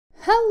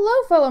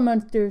Hello, fellow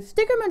Munsters.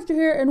 StikerMunster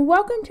here, and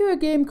welcome to a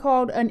game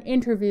called An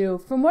Interview.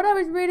 From what I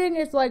was reading,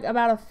 it's like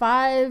about a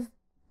 5,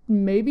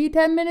 maybe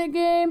 10-minute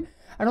game.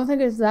 I don't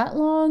think it's that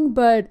long,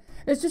 but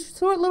it's just a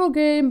short little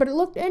game, but it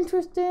looked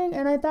interesting,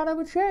 and I thought I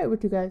would share it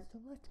with you guys. So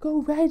let's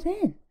go right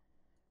in.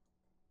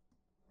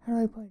 How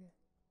do I play this?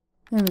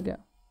 There we go.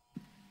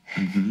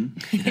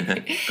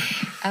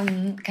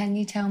 Can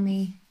you tell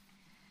me,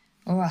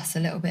 or us, a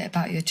little bit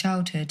about your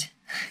childhood?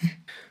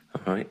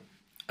 All right.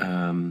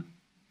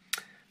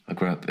 I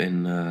grew up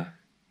in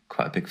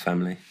quite a big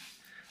family.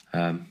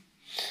 I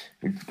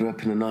grew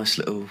up in a nice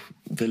little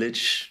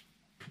village.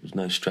 There was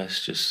no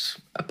stress, just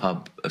a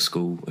pub, a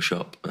school, a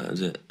shop, that was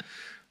it.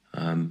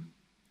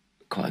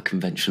 Quite a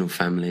conventional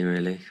family,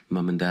 really.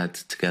 Mum and dad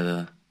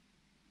together,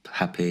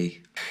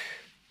 happy.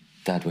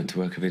 Dad went to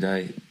work every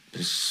day. He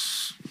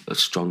was a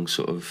strong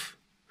sort of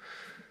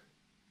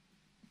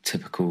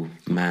typical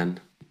man.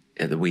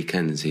 At the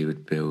weekends he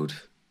would build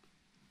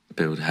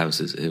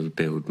houses. He would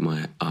build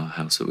our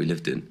house that we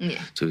lived in.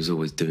 Yeah. So he was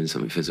always doing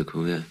something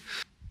physical, yeah.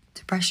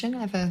 Depression,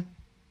 was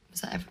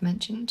that ever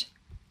mentioned?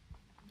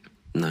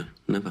 No,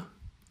 never.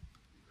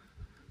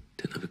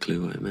 Didn't have a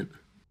clue what it meant.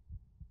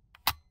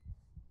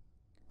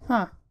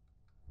 Huh.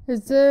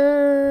 Is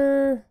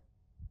there...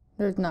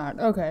 There's not.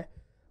 Okay.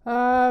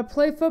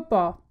 Play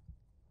football.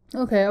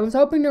 Okay, I was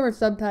hoping there were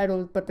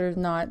subtitles, but there's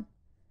not.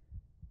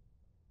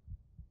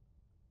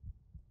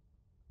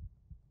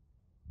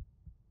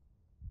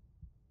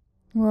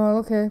 Well,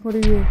 okay, what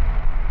are you?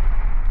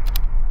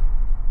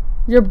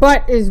 Your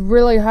butt is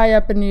really high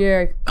up in the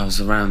air. I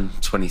was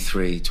around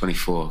 23,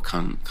 24,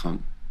 can't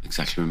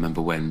exactly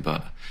remember when,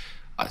 but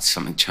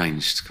something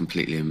changed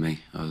completely in me.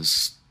 I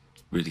was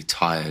really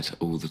tired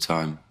all the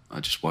time. I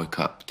just woke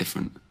up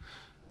different.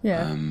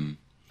 Yeah.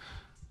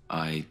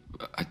 I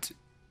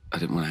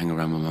didn't want to hang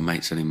around with my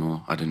mates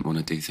anymore. I didn't want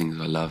to do things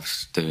I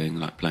loved doing,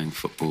 like playing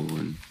football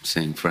and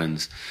seeing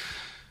friends.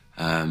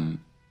 I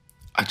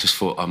just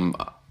thought,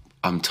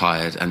 I'm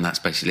tired, and that's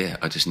basically it.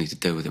 I just need to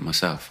deal with it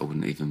myself. I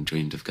wouldn't even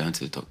dreamed of going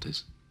to the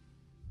doctors.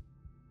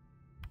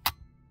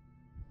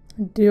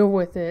 Deal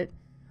with it.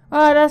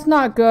 That's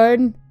not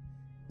good.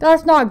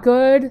 That's not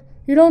good.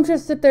 You don't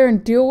just sit there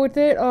and deal with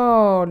it.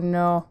 Oh,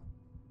 no.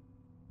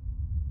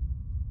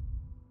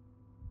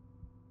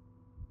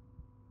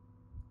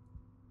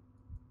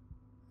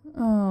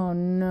 Oh,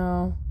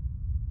 no.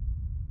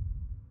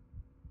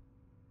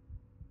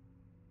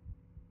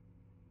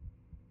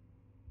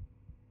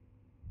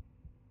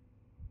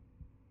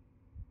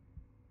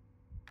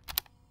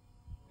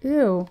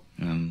 Ew.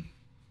 And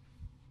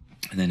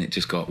then it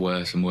just got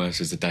worse and worse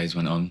as the days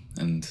went on,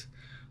 and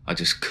I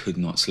just could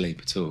not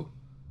sleep at all.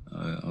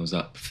 I was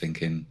up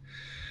thinking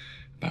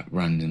about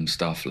random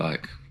stuff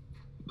like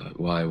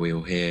why are we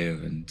all here,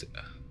 and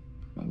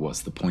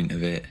what's the point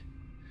of it?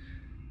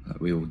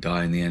 Like, we all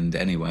die in the end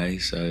anyway,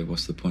 so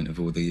what's the point of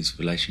all these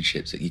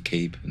relationships that you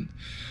keep, and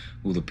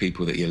all the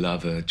people that you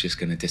love are just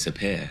going to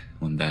disappear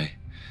one day.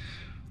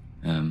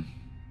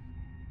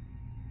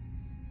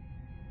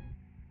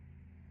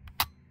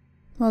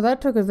 Well,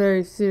 that took a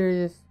very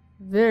serious,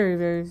 very,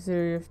 very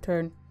serious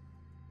turn.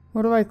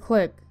 What do I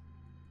click?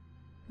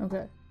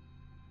 Okay.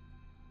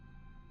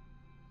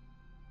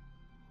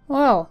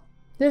 Well,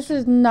 this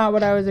is not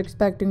what I was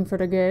expecting for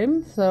the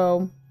game,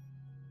 so...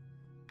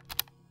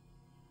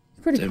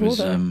 It's pretty cool,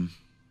 though. There was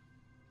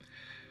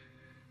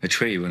a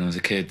tree when I was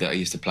a kid that I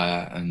used to play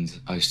at,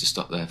 and I used to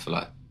stop there for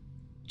like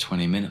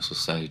 20 minutes or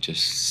so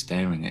just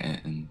staring at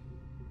it, and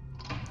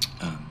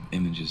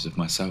images of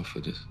myself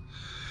were just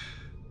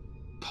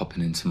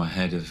popping into my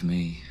head of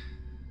me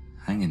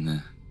hanging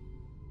there.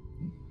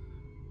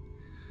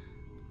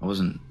 I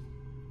wasn't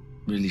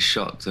really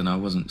shocked and I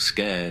wasn't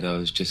scared.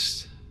 I'd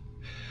just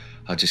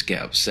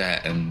get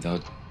upset and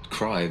I'd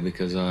cry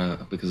because I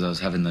was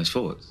having those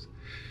thoughts.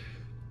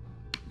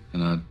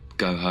 And I'd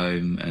go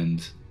home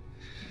and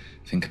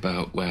think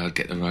about where I'd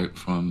get the rope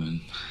from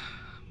and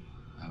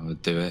how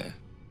I'd do it.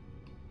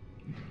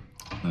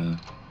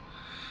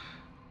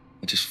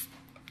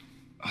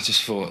 I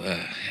just thought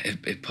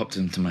it popped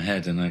into my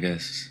head, and I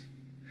guess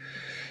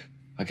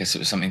it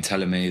was something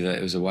telling me that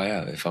it was a way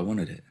out if I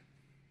wanted it.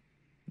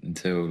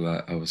 Until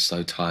I was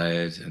so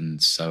tired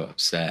and so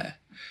upset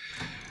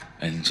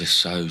and just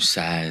so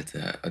sad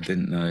that I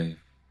didn't know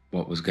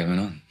what was going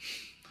on.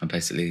 I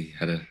basically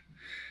had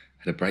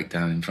a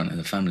breakdown in front of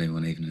the family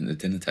one evening at the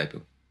dinner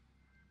table,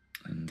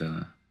 and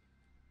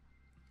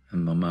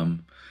my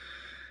mum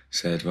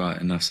said, "Right,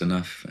 enough's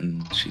enough,"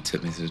 and she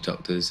took me to the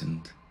doctors,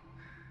 and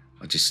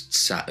I just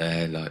sat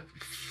there like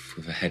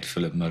with a head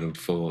full of muddled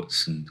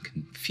thoughts and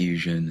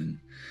confusion, and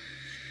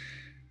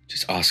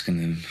just asking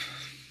them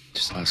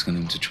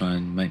to try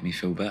and make me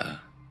feel better.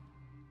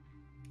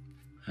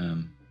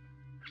 And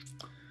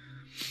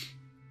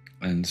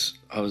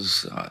I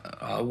was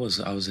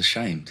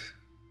ashamed,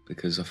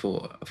 because I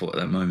thought at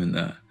that moment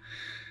that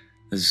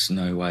there's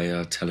no way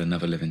I'd tell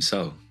another living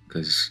soul,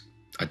 because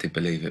I did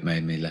believe it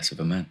made me less of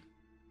a man.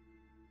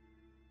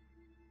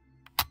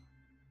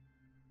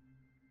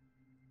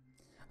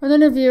 An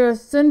interview, a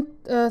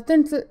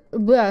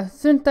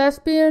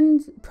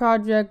Synthespians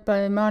project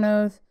by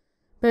Manos,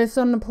 based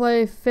on the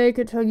play Fake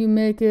It Till You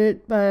Make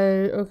It by,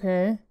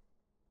 okay.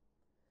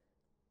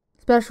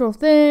 Special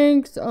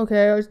thanks,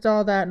 okay, it's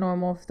all that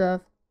normal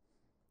stuff.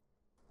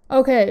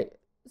 Okay,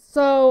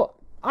 so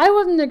I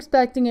wasn't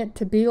expecting it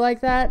to be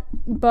like that,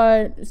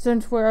 but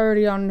since we're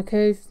already on the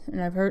case, and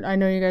I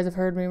know you guys have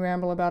heard me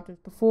ramble about this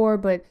before,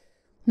 but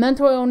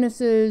mental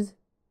illnesses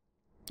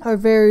are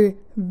very,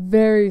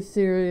 very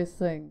serious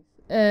things.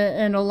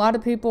 And a lot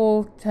of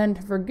people tend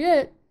to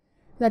forget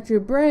that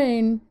your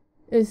brain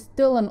is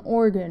still an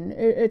organ.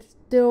 It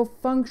still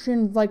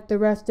functions like the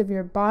rest of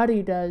your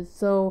body does.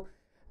 So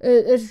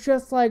it's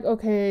just like,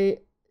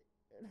 okay,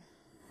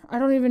 I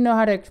don't even know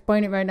how to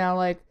explain it right now.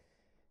 Like,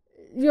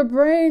 your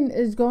brain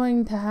is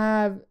going to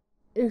have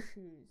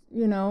issues,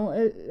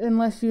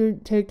 unless you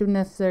take the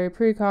necessary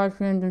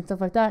precautions and stuff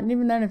like that. And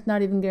even then, it's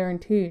not even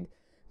guaranteed.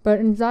 But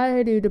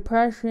anxiety,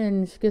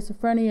 depression,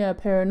 schizophrenia,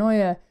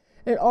 paranoia,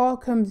 it all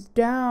comes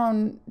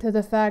down to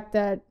the fact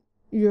that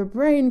your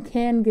brain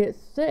can get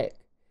sick.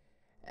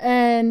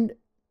 And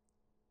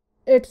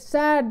it's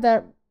sad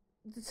that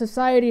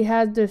society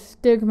has this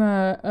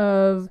stigma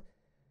of,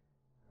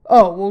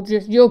 oh, well,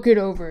 you'll get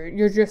over it.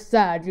 You're just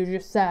sad.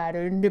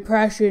 Or in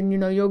depression,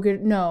 you'll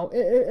get, no.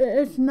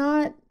 It's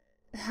not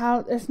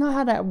how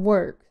that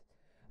works.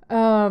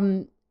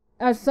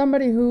 As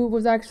somebody who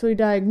was actually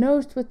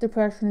diagnosed with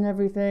depression and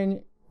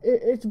everything,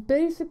 it's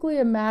basically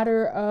a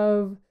matter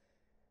of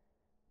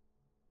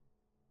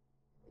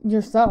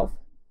yourself.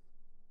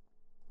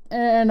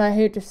 And I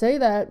hate to say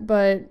that,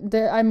 but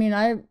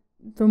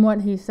from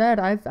what he said,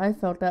 I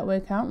felt that way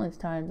countless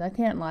times. I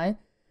can't lie.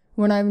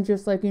 When I'm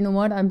just like, you know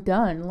what, I'm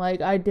done.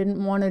 Like, I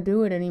didn't want to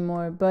do it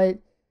anymore. But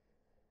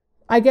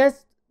I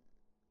guess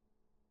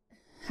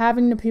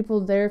having the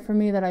people there for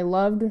me that I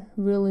loved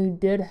really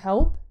did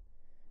help.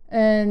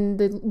 And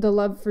the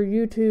love for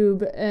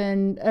YouTube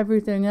and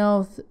everything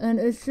else. And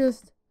it's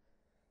just,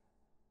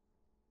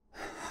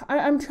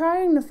 I'm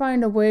trying to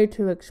find a way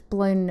to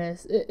explain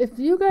this. If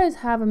you guys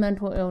have a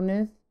mental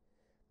illness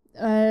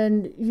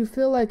and you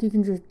feel like you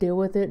can just deal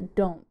with it,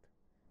 don't.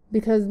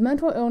 Because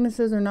mental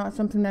illnesses are not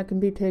something that can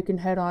be taken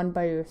head on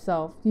by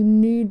yourself. You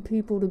need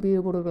people to be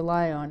able to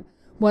rely on.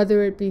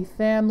 Whether it be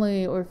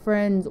family or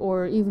friends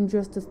or even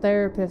just a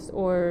therapist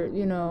or,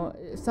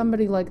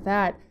 somebody like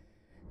that.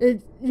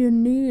 You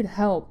need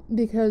help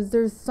because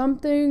there's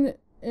something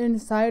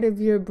inside of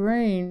your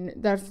brain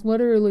that's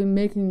literally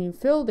making you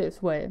feel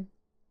this way,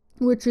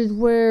 which is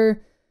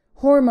where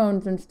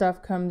hormones and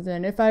stuff comes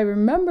in. If I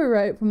remember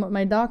right from what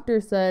my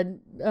doctor said,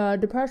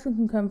 depression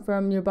can come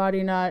from your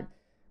body not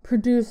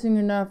producing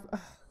enough,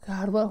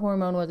 God, what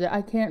hormone was it?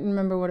 I can't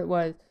remember what it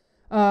was.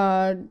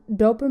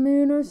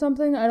 Dopamine or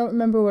something? I don't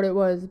remember what it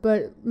was,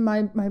 but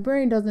my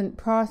brain doesn't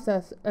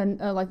process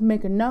and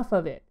make enough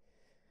of it.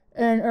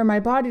 Or my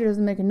body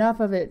doesn't make enough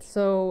of it,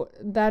 so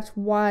that's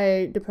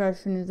why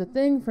depression is a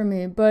thing for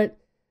me. But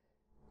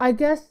I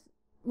guess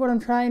what I'm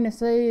trying to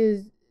say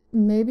is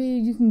maybe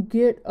you can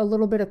get a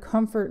little bit of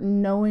comfort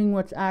knowing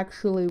what's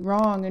actually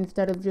wrong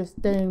instead of just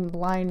staying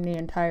blind the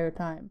entire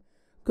time.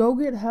 Go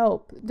get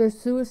help. There's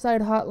suicide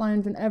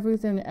hotlines and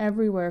everything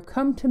everywhere.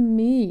 Come to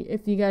me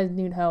if you guys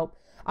need help.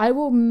 I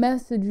will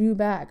message you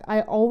back.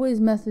 I always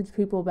message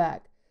people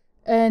back.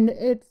 And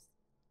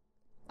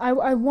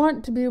I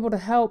want to be able to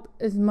help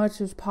as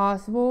much as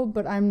possible,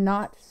 but I'm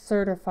not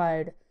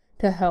certified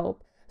to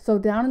help. So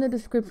down in the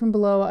description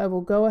below, I will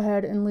go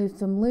ahead and leave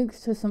some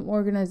links to some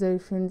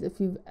organizations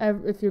if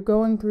you're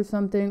going through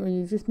something or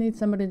you just need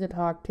somebody to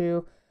talk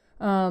to.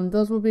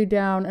 Those will be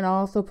down, and I'll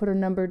also put a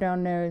number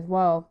down there as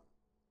well.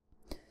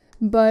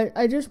 But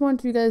I just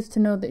want you guys to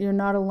know that you're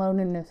not alone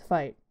in this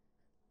fight.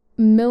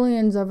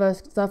 Millions of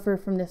us suffer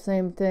from the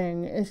same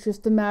thing. It's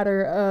just a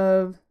matter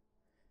of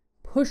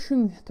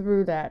pushing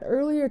through that.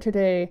 Earlier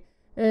today,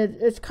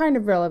 it's kind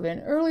of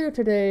relevant. Earlier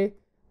today,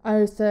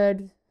 I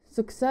said,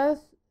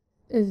 success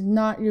is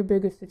not your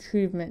biggest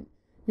achievement.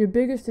 Your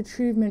biggest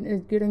achievement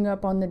is getting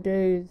up on the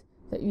days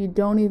that you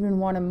don't even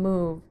want to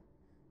move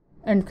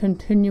and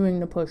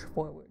continuing to push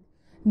forward.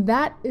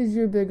 That is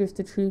your biggest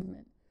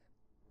achievement.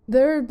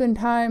 There have been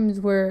times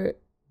where,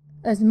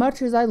 as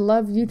much as I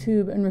love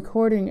YouTube and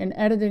recording and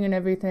editing and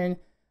everything,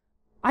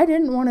 I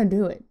didn't want to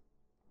do it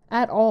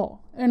at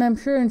all. And I'm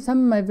sure in some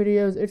of my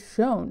videos it's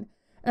shown.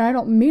 And I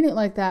don't mean it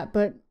like that,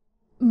 but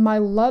my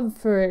love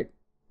for it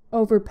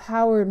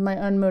overpowered my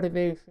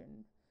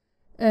unmotivation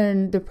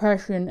and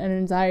depression and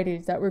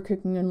anxieties that were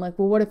kicking in. Like,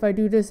 well, what if I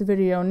do this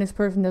video and this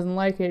person doesn't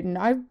like it? And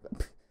I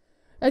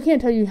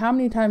can't tell you how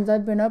many times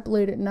I've been up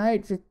late at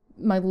night, just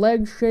my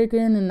legs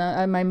shaking and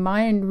my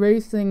mind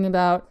racing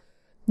about,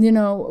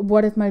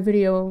 what if my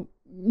video,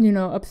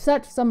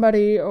 upsets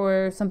somebody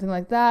or something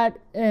like that.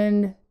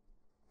 And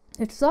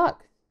it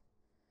sucks.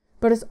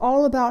 But it's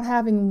all about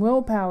having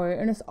willpower,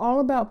 and it's all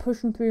about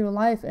pushing through your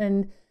life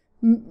and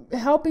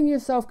helping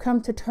yourself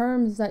come to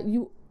terms that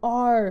you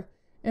are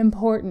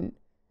important.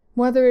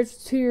 Whether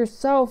it's to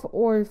yourself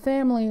or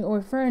family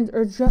or friends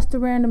or just a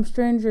random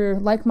stranger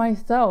like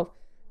myself,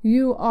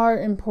 You are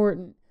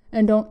important,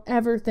 and don't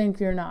ever think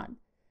you're not.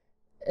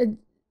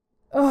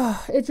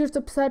 It just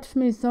upsets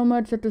me so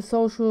much that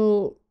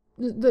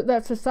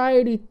that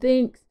society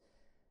thinks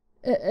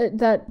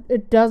that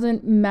it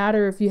doesn't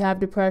matter if you have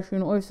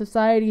depression, or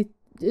society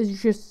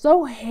is just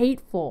so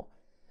hateful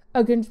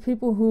against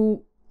people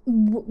who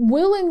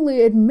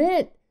willingly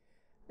admit,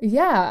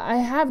 yeah, I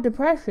have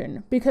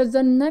depression, because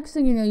the next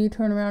thing you know, you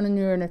turn around and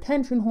you're an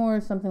attention whore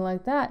or something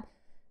like that.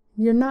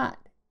 You're not.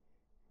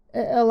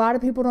 A lot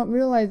of people don't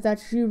realize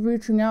that's you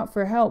reaching out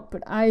for help,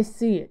 but I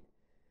see it.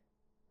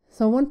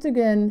 So once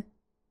again,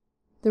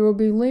 there will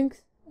be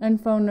links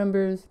and phone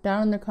numbers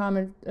down in the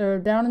comments, or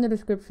down in the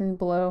description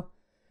below.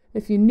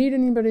 If you need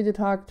anybody to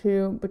talk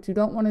to, but you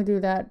don't want to do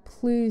that,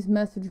 please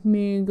message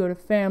me, go to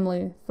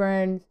family,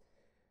 friends,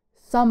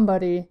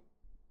 somebody,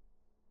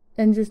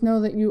 and just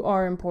know that you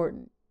are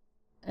important.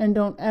 And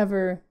don't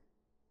ever,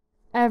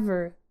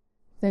 ever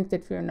think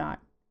that you're not.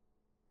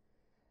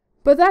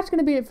 But that's going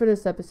to be it for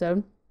this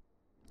episode.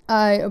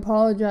 I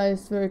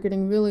apologize for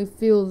getting really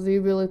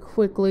feelsy really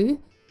quickly,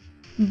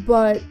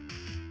 but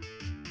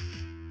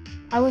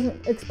I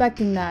wasn't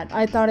expecting that.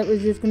 I thought it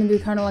was just going to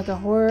be kind of like a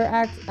horror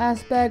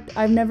aspect.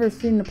 I've never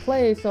seen the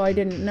play, so I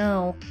didn't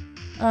know.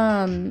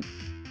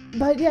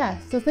 But yeah,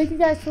 so thank you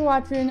guys for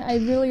watching. I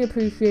really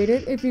appreciate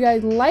it. If you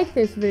guys like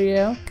this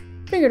video,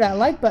 finger that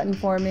like button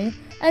for me.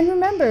 And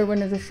remember, when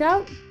there's a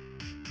shout,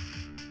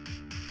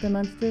 the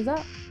Munster's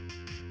up.